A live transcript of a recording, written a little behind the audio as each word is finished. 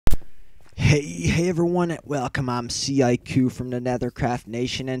Hey everyone, welcome. I'm CIQ from the Nethercraft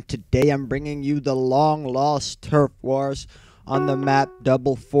Nation, and today I'm bringing you the long lost turf wars on the map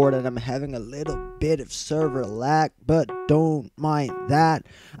Double Fort, and I'm having a little bit of server lag, but don't mind that.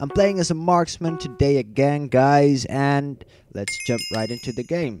 I'm playing as a marksman today again, guys, and let's jump right into the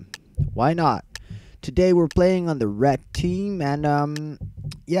game. Why not? Today we're playing on the red team, and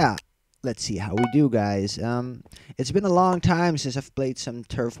yeah, let's see how we do, guys. It's been a long time since I've played some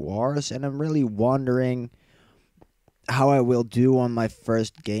turf wars, and I'm really wondering how I will do on my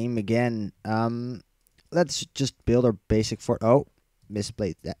first game again. Let's just build our basic fort. Oh,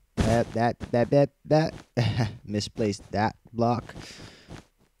 misplaced that. That misplaced that block.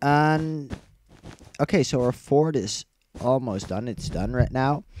 And okay, so our fort is almost done. It's done right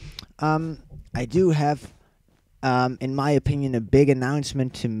now. I do have, in my opinion, a big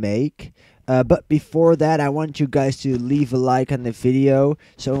announcement to make. But before that, I want you guys to leave a like on the video.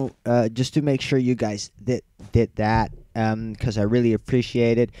 So just to make sure you guys did that, because I really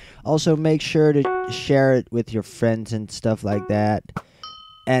appreciate it. Also, make sure to share it with your friends and stuff like that.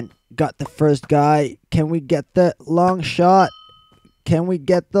 And got the first guy. Can we get the long shot? Can we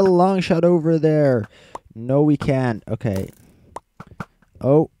get the long shot over there? No, we can't. Okay.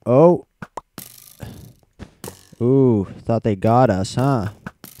 Oh. Ooh, thought they got us, huh?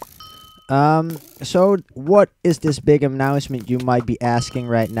 So what is this big announcement, you might be asking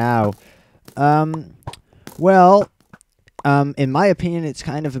right now? Well, in my opinion, it's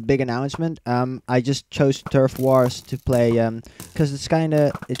kind of a big announcement. I just chose Turf Wars to play, because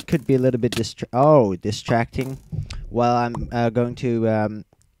it could be a little bit distracting while I'm going to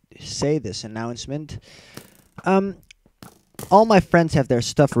say this announcement. All my friends have their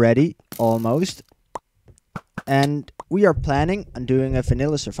stuff ready, almost. And we are planning on doing a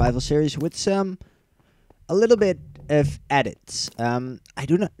vanilla survival series with a little bit of edits. I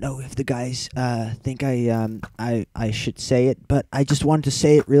do not know if the guys think I should say it, but I just wanted to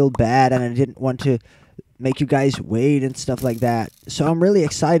say it real bad, and I didn't want to make you guys wait and stuff like that. So I'm really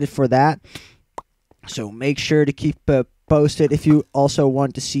excited for that. So make sure to keep posted if you also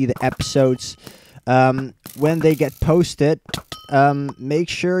want to see the episodes when they get posted. Make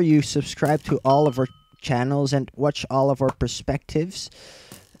sure you subscribe to all of our channels and watch all of our perspectives.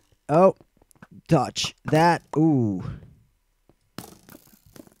 Oh, dodge that. Ooh,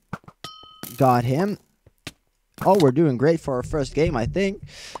 got him. Oh, we're doing great for our first game, I think.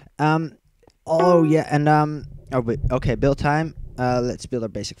 Oh yeah, and oh wait, okay, build time. Let's build our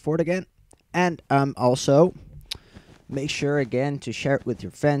basic fort again, and also make sure again to share it with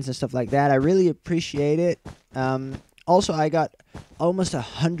your friends and stuff like that. I really appreciate it. Also, I got almost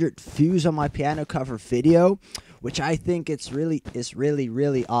 100 views on my piano cover video, which I think is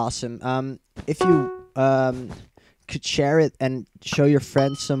really awesome. If you could share it and show your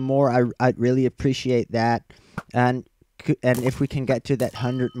friends some more, I'd really appreciate that. And if we can get to that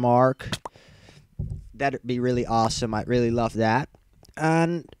 100 mark, that'd be really awesome. I'd really love that.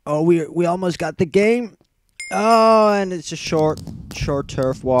 And oh, we almost got the game. Oh, and it's a short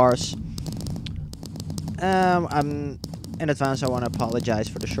turf wars. In advance, I want to apologize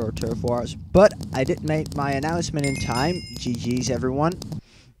for the short turf wars, but I did make my announcement in time. GG's, everyone.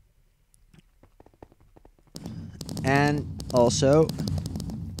 And also,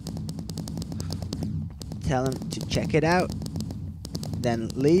 tell them to check it out, then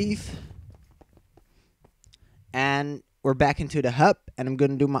leave. And we're back into the hub, and I'm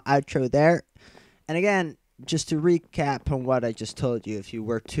going to do my outro there. And again, just to recap on what I just told you, if you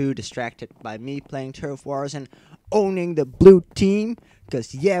were too distracted by me playing Turf Wars and owning the blue team,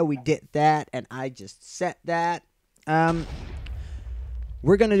 because yeah, we did that, and I just said that.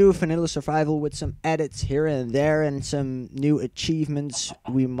 We're gonna do a vanilla survival with some edits here and there, and some new achievements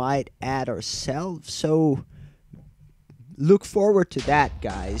we might add ourselves. So look forward to that,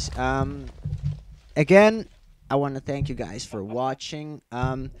 guys. Again, I want to thank you guys for watching.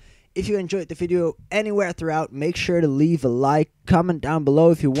 If you enjoyed the video anywhere throughout, make sure to leave a like, comment down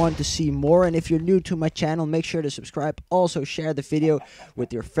below if you want to see more, and if you're new to my channel, make sure to subscribe. Also, share the video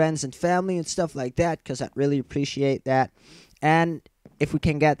with your friends and family and stuff like that, because I'd really appreciate that. And if we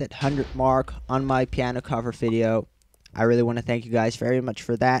can get that 100 mark on my piano cover video, I really want to thank you guys very much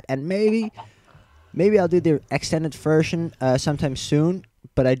for that. And maybe I'll do the extended version sometime soon,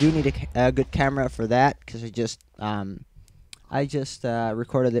 but I do need a good camera for that, because I just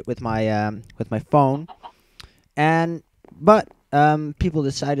recorded it with my phone, but people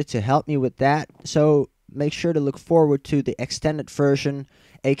decided to help me with that. So make sure to look forward to the extended version,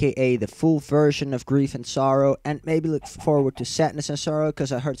 aka the full version of Grief and Sorrow, and maybe look forward to Sadness and Sorrow,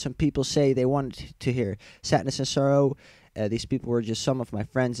 because I heard some people say they wanted to hear Sadness and Sorrow, These people were just some of my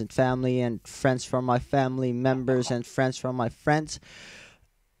friends and family, and friends from my family members, and friends from my friends.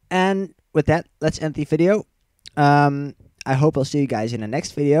 And with that, let's end the video. I hope I'll see you guys in the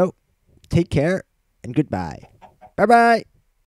next video. Take care and goodbye. Bye bye.